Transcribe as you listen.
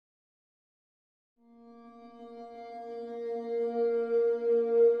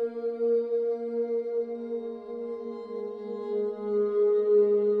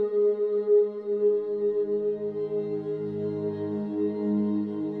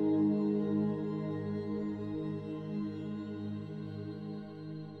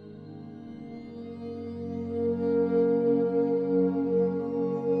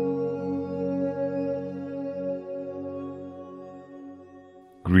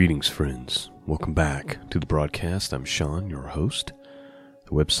Greetings, friends. Welcome back to the broadcast. I'm Sean, your host.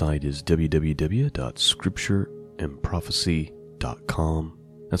 The website is www.scriptureandprophecy.com.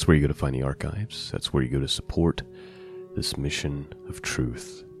 That's where you go to find the archives. That's where you go to support this mission of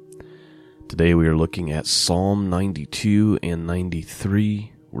truth. Today we are looking at Psalm 92 and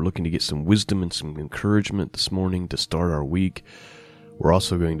 93. We're looking to get some wisdom and some encouragement this morning to start our week. We're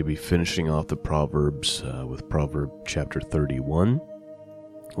also going to be finishing off the Proverbs with Proverb chapter 31,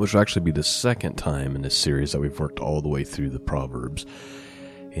 which will actually be the second time in this series that we've worked all the way through the Proverbs.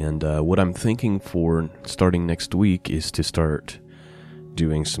 And what I'm thinking for starting next week is to start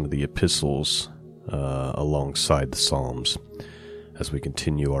doing some of the epistles alongside the Psalms as we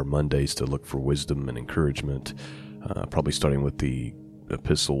continue our Mondays to look for wisdom and encouragement, probably starting with the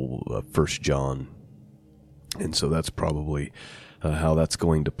epistle of 1 John. And so that's probably how that's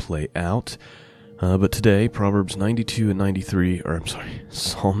going to play out. But today, Proverbs 92 and 93,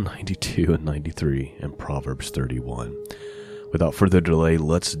 Psalm 92 and 93, and Proverbs 31. Without further delay,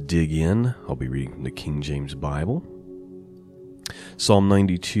 let's dig in. I'll be reading from the King James Bible. Psalm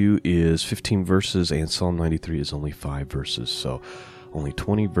 92 is 15 verses, and Psalm 93 is only 5 verses, so only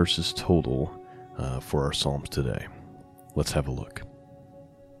 20 verses total for our Psalms today. Let's have a look.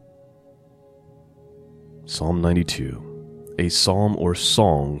 Psalm 92, a psalm or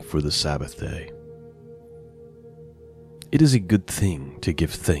song for the Sabbath day. It is a good thing to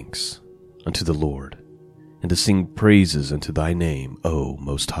give thanks unto the Lord, and to sing praises unto thy name, O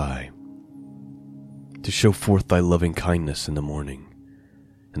Most High. To show forth thy loving kindness in the morning,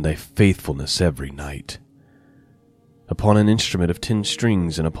 and thy faithfulness every night. Upon an instrument of 10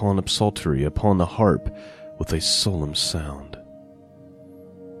 strings, and upon a psaltery, upon the harp, with a solemn sound.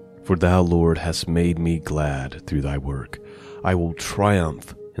 For thou, Lord, hast made me glad through thy work. I will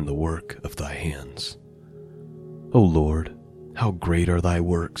triumph in the work of thy hands. O Lord, how great are thy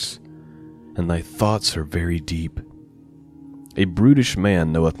works, and thy thoughts are very deep. A brutish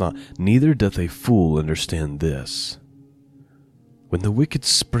man knoweth not, neither doth a fool understand this. When the wicked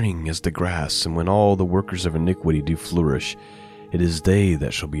spring as the grass, and when all the workers of iniquity do flourish, it is they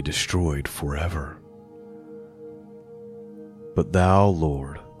that shall be destroyed forever. But thou,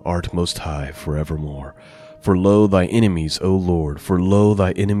 Lord, art most high forevermore. For lo, thy enemies, O Lord, for lo,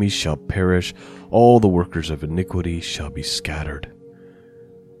 thy enemies shall perish, all the workers of iniquity shall be scattered.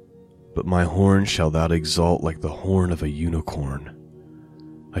 But my horn shalt thou exalt like the horn of a unicorn.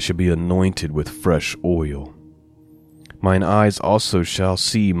 I shall be anointed with fresh oil. Mine eyes also shall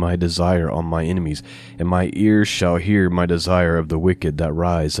see my desire on my enemies, and my ears shall hear my desire of the wicked that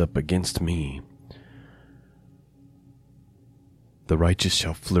rise up against me. The righteous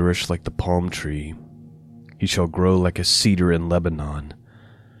shall flourish like the palm tree. He shall grow like a cedar in Lebanon.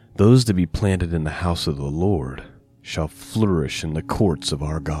 Those that be planted in the house of the Lord shall flourish in the courts of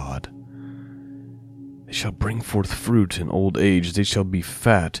our God. They shall bring forth fruit in old age. They shall be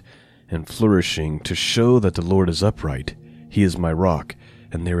fat and flourishing, to show that the Lord is upright. He is my rock,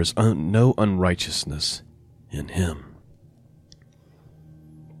 and there is no unrighteousness in him.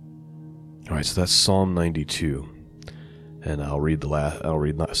 All right, so that's Psalm 92, and I'll read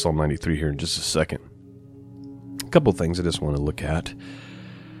Psalm 93 here in just a second. A couple things I just want to look at.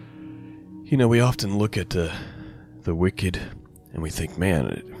 You know, we often look at the wicked, and we think,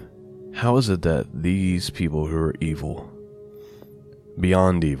 man, how is it that these people who are evil,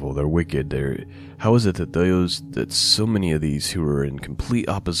 beyond evil, they're wicked, how is it that so many of these who are in complete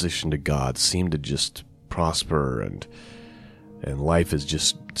opposition to God seem to just prosper and life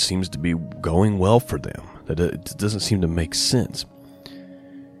seems to be going well for them? That it doesn't seem to make sense.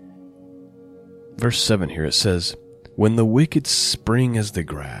 Verse 7 here, it says, when the wicked spring as the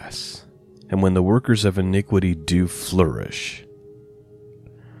grass, and when the workers of iniquity do flourish,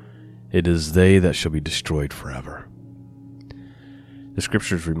 it is they that shall be destroyed forever. The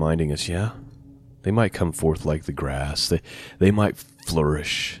scripture is reminding us, they might come forth like the grass. They might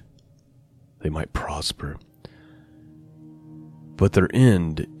flourish. They might prosper. But their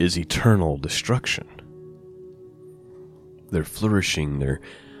end is eternal destruction. Their flourishing, their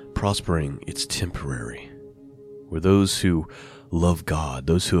prospering, it's temporary. Where those who love God,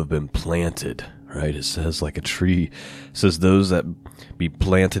 those who have been planted, right? It says like a tree. It says those that be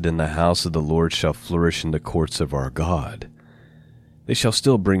planted in the house of the Lord shall flourish in the courts of our God. They shall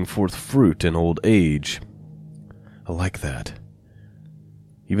still bring forth fruit in old age. I like that.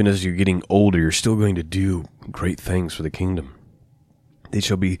 Even as you're getting older, you're still going to do great things for the kingdom. They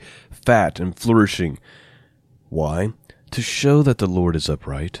shall be fat and flourishing. Why? To show that the Lord is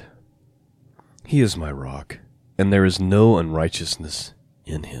upright. He is my rock, and there is no unrighteousness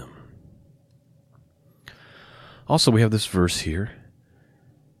in him. Also, we have this verse here.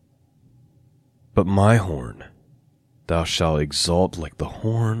 But my horn thou shalt exalt like the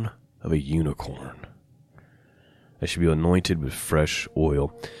horn of a unicorn. I should be anointed with fresh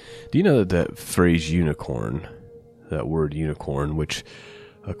oil. Do you know that phrase unicorn, that word unicorn, which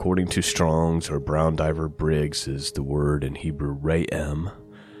according to Strong's or Brown Diver Briggs is the word in Hebrew re'em.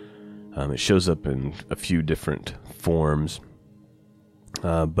 It shows up in a few different forms.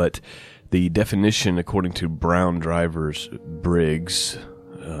 But the definition, according to Brown Drivers Briggs,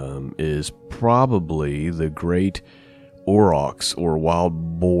 is probably the great aurochs or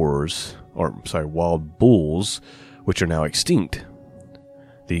wild bulls, which are now extinct.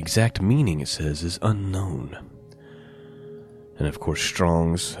 The exact meaning, it says, is unknown. And of course,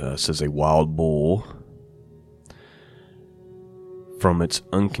 Strong's says a wild bull, from its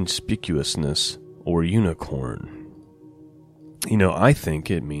unconspicuousness, or unicorn. You know, I think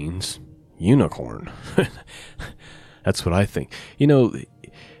it means unicorn. That's what I think. You know,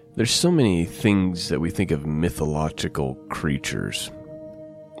 there's so many things that we think of mythological creatures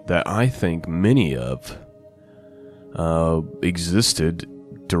that I think many of existed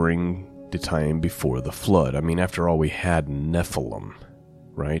during the time before the flood. I mean, after all, we had Nephilim,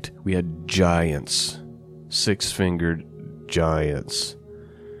 right? We had giants, six-fingered giants.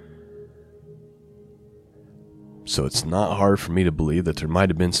 So it's not hard for me to believe that there might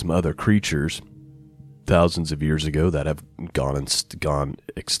have been some other creatures thousands of years ago that have gone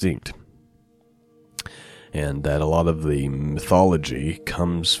extinct. And that a lot of the mythology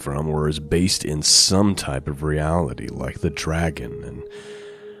comes from or is based in some type of reality, like the dragon. And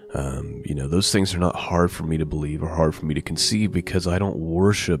those things are not hard for me to believe or hard for me to conceive because I don't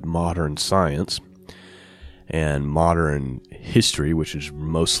worship modern science and modern history, which is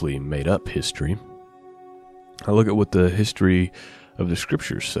mostly made up history. I look at what the history of the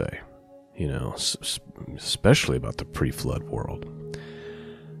scriptures say, especially about the pre-flood world.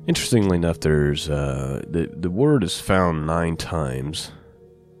 Interestingly enough, there's the word is found 9 times,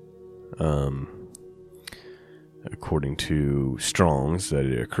 according to Strong's, that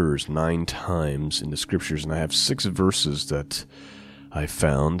it occurs 9 times in the scriptures, and I have 6 verses that I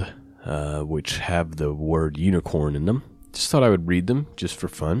found which have the word unicorn in them. Just thought I would read them just for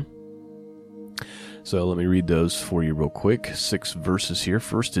fun. So let me read those for you real quick. 6 verses here.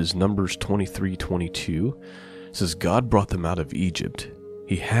 First is Numbers 23:22. It says, God brought them out of Egypt.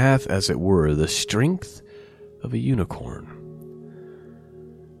 He hath, as it were, the strength of a unicorn.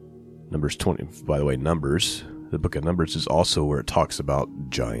 Numbers 20, by the way, Numbers, the book of Numbers is also where it talks about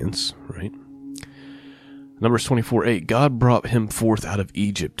giants, right? Numbers 24:8, God brought him forth out of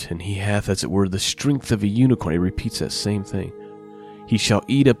Egypt, and he hath, as it were, the strength of a unicorn. He repeats that same thing. He shall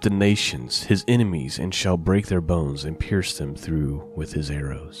eat up the nations, his enemies, and shall break their bones and pierce them through with his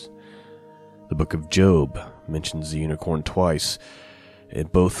arrows. The book of Job mentions the unicorn twice,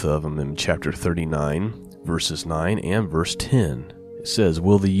 and both of them in chapter 39, verses 9 and verse 10. It says,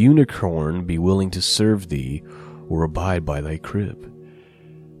 will the unicorn be willing to serve thee, or abide by thy crib?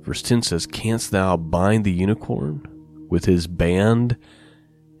 Verse 10 says, canst thou bind the unicorn with his band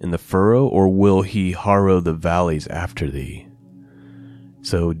in the furrow, or will he harrow the valleys after thee?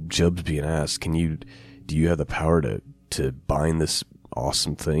 So Job's being asked, do you have the power to bind this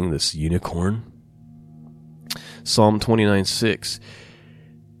awesome thing, this unicorn? Psalm 29:6,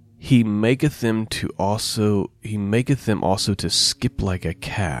 He maketh them also to skip like a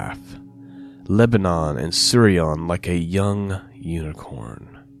calf, Lebanon and Sirion like a young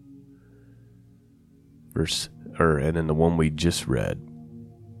unicorn. And then the one we just read,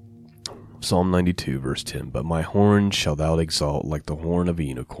 Psalm 92, verse 10, but my horn shalt thou exalt like the horn of a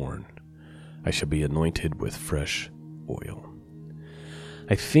unicorn. I shall be anointed with fresh oil.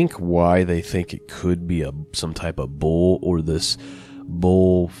 I think why they think it could be some type of bull, or this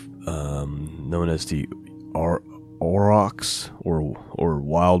bull known as the aurochs or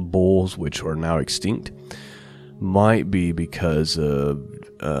wild bulls, which are now extinct, might be because of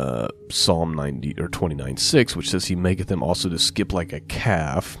Psalm 90 or 29:6, which says he maketh them also to skip like a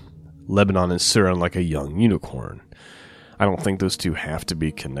calf, Lebanon and Sirion like a young unicorn. I don't think those two have to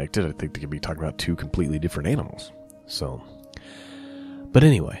be connected. I think they could be talking about 2 completely different animals. But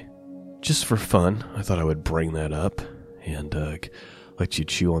anyway, just for fun, I thought I would bring that up and let you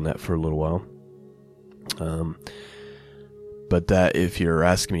chew on that for a little while. But that, if you're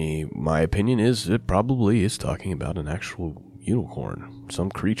asking me, my opinion is it probably is talking about an actual unicorn,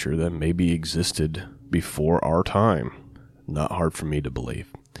 some creature that maybe existed before our time. Not hard for me to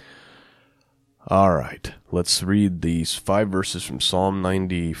believe. All right, let's read these 5 verses from Psalm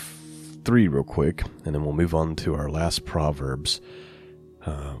 93 real quick, and then we'll move on to our last Proverbs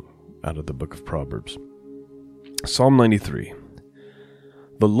out of the book of Proverbs. Psalm 93.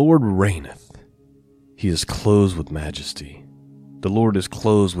 The Lord reigneth. He is clothed with majesty. The Lord is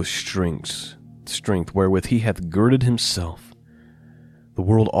clothed with strength wherewith he hath girded himself. The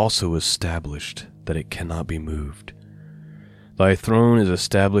world also is established, that it cannot be moved. Thy throne is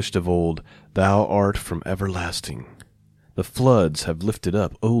established of old, thou art from everlasting. The floods have lifted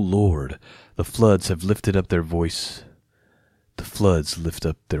up, O Lord, the floods have lifted up their voice. The floods lift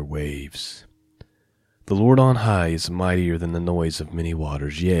up their waves. The Lord on high is mightier than the noise of many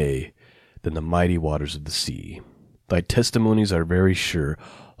waters, yea, than the mighty waters of the sea. Thy testimonies are very sure.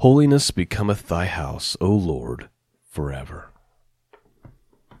 Holiness becometh thy house, O Lord, forever.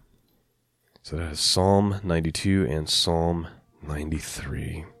 So that is Psalm 92 and Psalm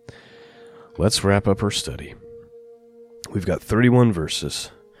 93. Let's wrap up our study. We've got 31 verses.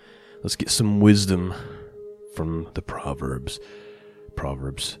 Let's get some wisdom from the Proverbs.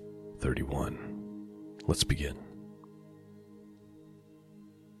 Proverbs 31. Let's begin.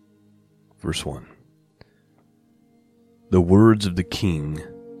 Verse 1. The words of the king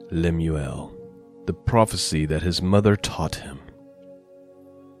Lemuel, the prophecy that his mother taught him.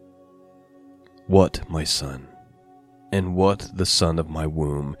 What, my son, and what the son of my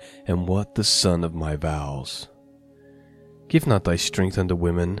womb, and what the son of my vows? Give not thy strength unto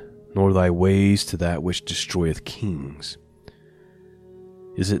women, nor thy ways to that which destroyeth kings.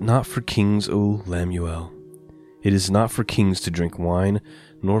 Is it not for kings, O Lemuel? It is not for kings to drink wine,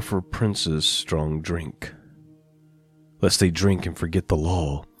 nor for princes strong drink, lest they drink and forget the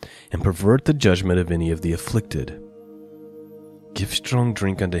law, and pervert the judgment of any of the afflicted. Give strong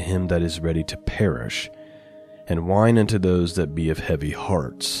drink unto him that is ready to perish, and wine unto those that be of heavy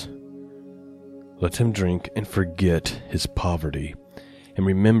hearts. Let him drink and forget his poverty, and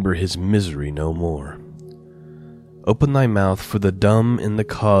remember his misery no more. Open thy mouth, for the dumb in the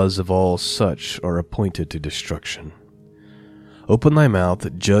cause of all such are appointed to destruction. Open thy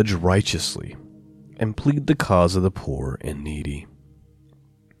mouth, judge righteously, and plead the cause of the poor and needy.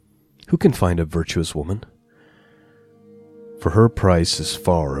 Who can find a virtuous woman? For her price is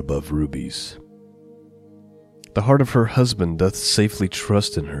far above rubies. The heart of her husband doth safely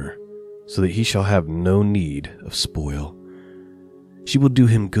trust in her, so that he shall have no need of spoil. She will do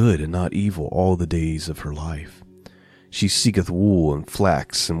him good and not evil all the days of her life. She seeketh wool and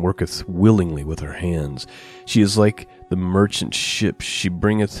flax, and worketh willingly with her hands. She is like the merchant ship, she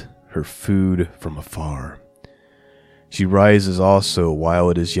bringeth her food from afar. She rises also while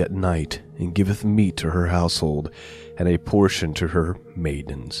it is yet night, and giveth meat to her household, and a portion to her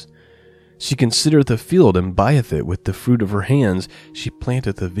maidens. She considereth a field, and buyeth it with the fruit of her hands. She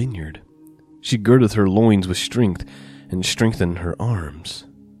planteth a vineyard. She girdeth her loins with strength, and strengtheneth her arms.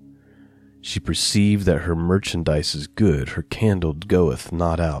 She perceived that her merchandise is good, her candle goeth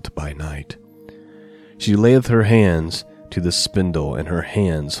not out by night. She layeth her hands to the spindle, and her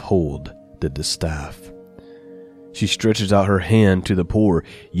hands hold the distaff. She stretches out her hand to the poor,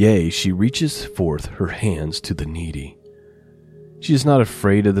 yea, she reaches forth her hands to the needy. She is not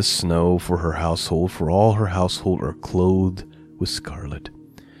afraid of the snow for her household, for all her household are clothed with scarlet.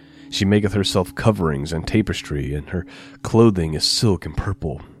 She maketh herself coverings and tapestry, and her clothing is silk and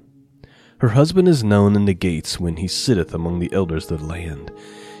purple. Her husband is known in the gates when he sitteth among the elders of the land.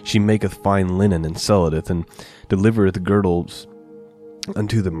 She maketh fine linen and selleth, and delivereth girdles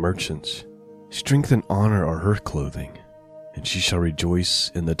unto the merchants. Strength and honor are her clothing, and she shall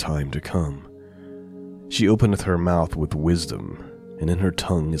rejoice in the time to come. She openeth her mouth with wisdom, and in her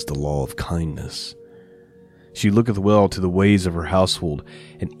tongue is the law of kindness. She looketh well to the ways of her household,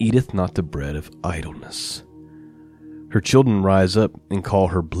 and eateth not the bread of idleness. Her children rise up and call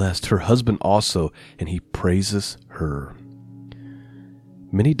her blessed, her husband also, and he praiseth her.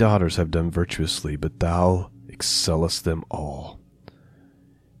 Many daughters have done virtuously, but thou excellest them all.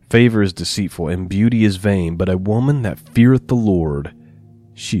 Favor is deceitful, and beauty is vain, but a woman that feareth the Lord,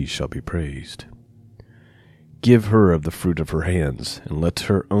 she shall be praised. Give her of the fruit of her hands, and let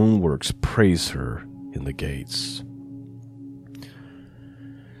her own works praise her in the gates.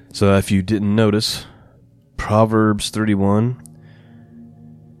 So if you didn't notice, Proverbs 31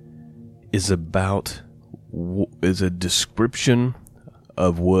 is a description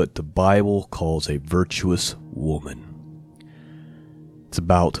of what the Bible calls a virtuous woman. It's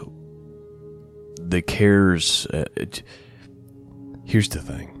about the cares. Here's the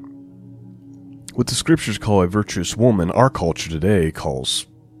thing. What the scriptures call a virtuous woman, our culture today calls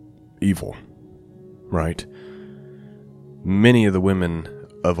evil, right? Many of the women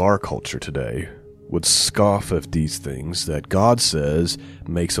of our culture today would scoff at these things that God says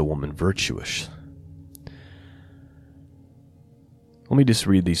makes a woman virtuous. Let me just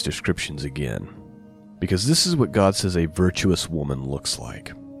read these descriptions again, because this is what God says a virtuous woman looks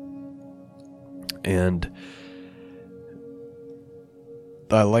like. And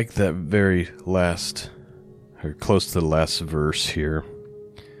I like that very last, or close to the last verse here.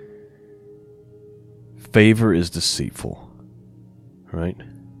 Favor is deceitful, right?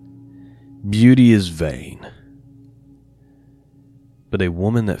 Beauty is vain. But a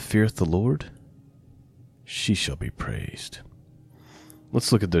woman that feareth the Lord, she shall be praised.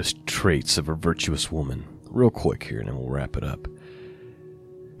 Let's look at those traits of a virtuous woman real quick here, and then we'll wrap it up.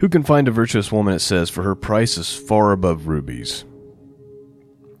 Who can find a virtuous woman, it says, for her price is far above rubies.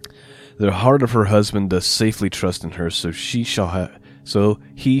 The heart of her husband doth safely trust in her, so he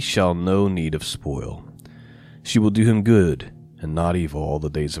shall no need of spoil. She will do him good, and not evil, all the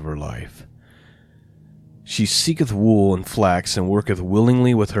days of her life. She seeketh wool and flax, and worketh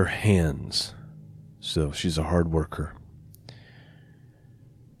willingly with her hands. So she's a hard worker.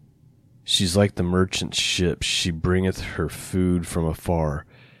 She's like the merchant ship. She bringeth her food from afar.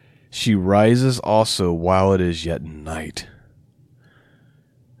 She rises also while it is yet night.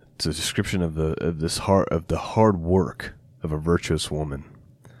 It's a description of the hard work of a virtuous woman.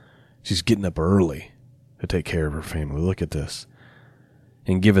 She's getting up early to take care of her family. Look at this.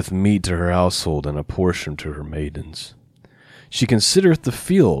 And giveth meat to her household, and a portion to her maidens. She considereth the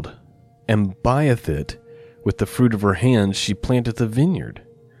field, and buyeth it. With the fruit of her hands she planteth a vineyard.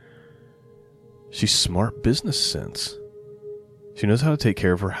 She's smart business sense. She knows how to take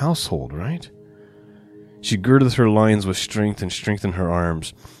care of her household, right? She girdeth her loins with strength, and strengthen her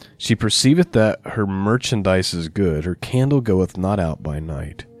arms. She perceiveth that her merchandise is good. Her candle goeth not out by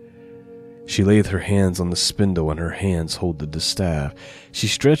night. She layeth her hands on the spindle, and her hands hold the distaff. She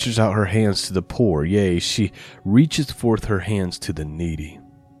stretches out her hands to the poor, yea, she reacheth forth her hands to the needy.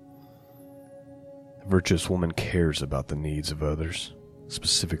 A virtuous woman cares about the needs of others,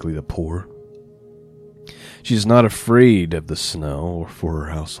 specifically the poor. She is not afraid of the snow or for her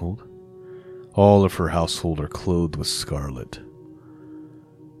household. All of her household are clothed with scarlet.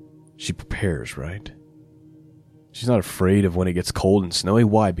 She prepares, right? She's not afraid of when it gets cold and snowy.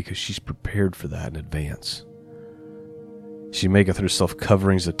 Why? Because she's prepared for that in advance. She maketh herself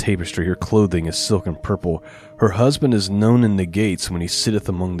coverings of tapestry. Her clothing is silk and purple. Her husband is known in the gates when he sitteth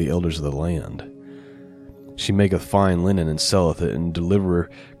among the elders of the land. She maketh fine linen and selleth it, and delivereth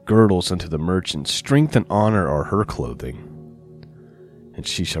girdles unto the merchants. Strength and honor are her clothing, and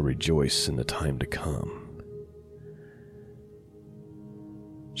she shall rejoice in the time to come.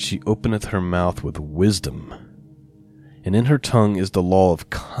 She openeth her mouth with wisdom, and in her tongue is the law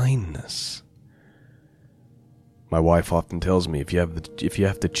of kindness. My wife often tells me, if you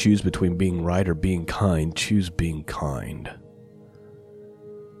have to choose between being right or being kind, choose being kind.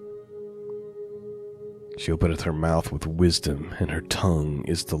 She openeth her mouth with wisdom, and her tongue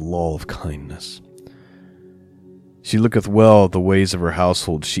is the law of kindness. She looketh well at the ways of her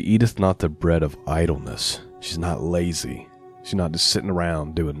household. She eateth not the bread of idleness. She's not lazy. She's not just sitting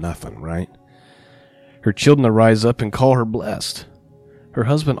around doing nothing, right? Her children arise up and call her blessed. Her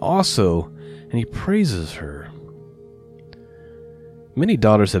husband also, and he praises her. Many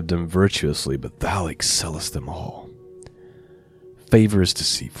daughters have done virtuously, but thou excellest them all. Favor is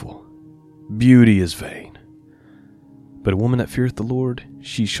deceitful. Beauty is vain. But a woman that feareth the Lord,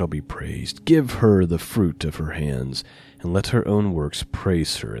 she shall be praised. Give her the fruit of her hands, and let her own works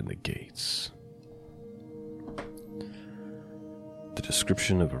praise her in the gates. The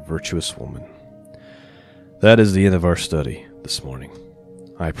description of a virtuous woman. That is the end of our study this morning.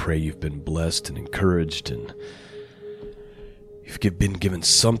 I pray you've been blessed and encouraged, and you've been given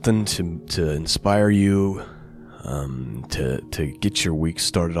something to inspire you, to get your week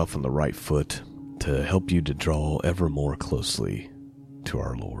started off on the right foot, to help you to draw ever more closely to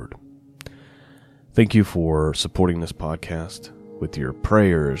our Lord. Thank you for supporting this podcast with your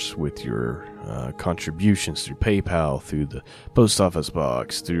prayers, with your contributions through PayPal, through the post office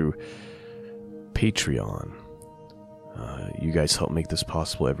box, through Patreon. You guys help make this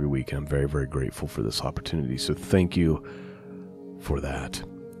possible every week, and I'm very, very grateful for this opportunity. So thank you for that.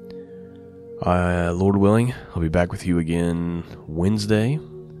 Lord willing, I'll be back with you again Wednesday,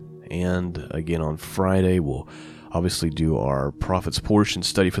 and again on Friday. We'll obviously do our Prophet's Portion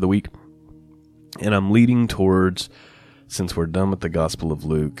study for the week. And I'm leading towards, since we're done with the Gospel of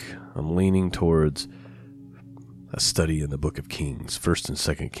Luke, I'm leaning towards a study in the book of Kings, 1st and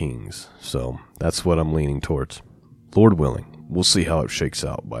 2nd Kings. So that's what I'm leaning towards. Lord willing, we'll see how it shakes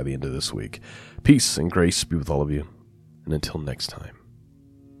out by the end of this week. Peace and grace be with all of you. And until next time,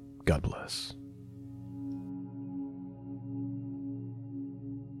 God bless.